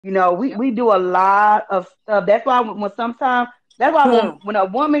We do a lot of stuff. That's why Hmm. when a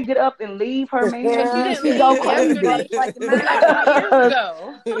woman get up and leave her Cause man, she didn't she go leave You crazy. yesterday. motherfucking She left mind. 2 years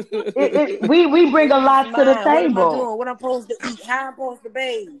it, ago. we bring a Lose lot to the mind. What am I table. doing? What I'm supposed to eat? How I'm supposed to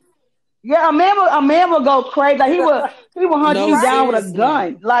bathe? Yeah, a man will go crazy. Like he will hunt You No, you right? down with a seriously.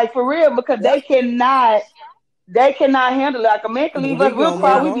 gun, like for real, because Yep. they cannot handle it. Like a man can leave us, We we'll gonna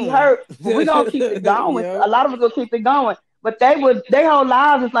cry, move Yep. we be on. hurt, but we gonna keep it going. A Yep. lot of us will keep it going, but their whole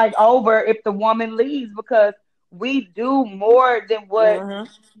lives is like over if the woman leaves because we do more than what Mhm.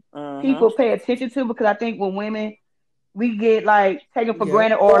 Mhm. people pay attention to. Because I think when women we get like taken for Yep.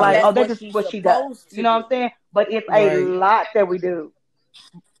 granted or Or like, that's oh, Yep. that's what just she's what she does. supposed You to know what do. I'm saying? But it's a Right. lot that we do.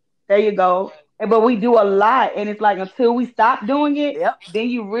 There you go. But we do a lot, and it's like until we stop doing it, Yep. then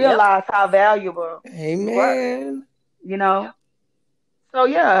you Yep. realize how valuable you were. Amen. You know. So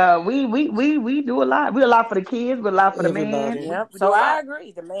yeah, we do a lot. We do a lot for the kids. We do a lot for the man. Everybody. We Yep. we So do a I lot.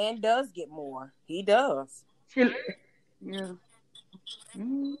 agree. The man does get more. He does. She, yeah.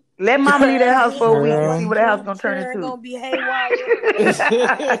 Let mama leave that house His for a week and blood see Girl. what that house gonna turn churn into. gonna be haywire.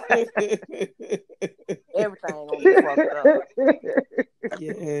 Everything gonna be fucked up.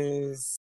 Yes.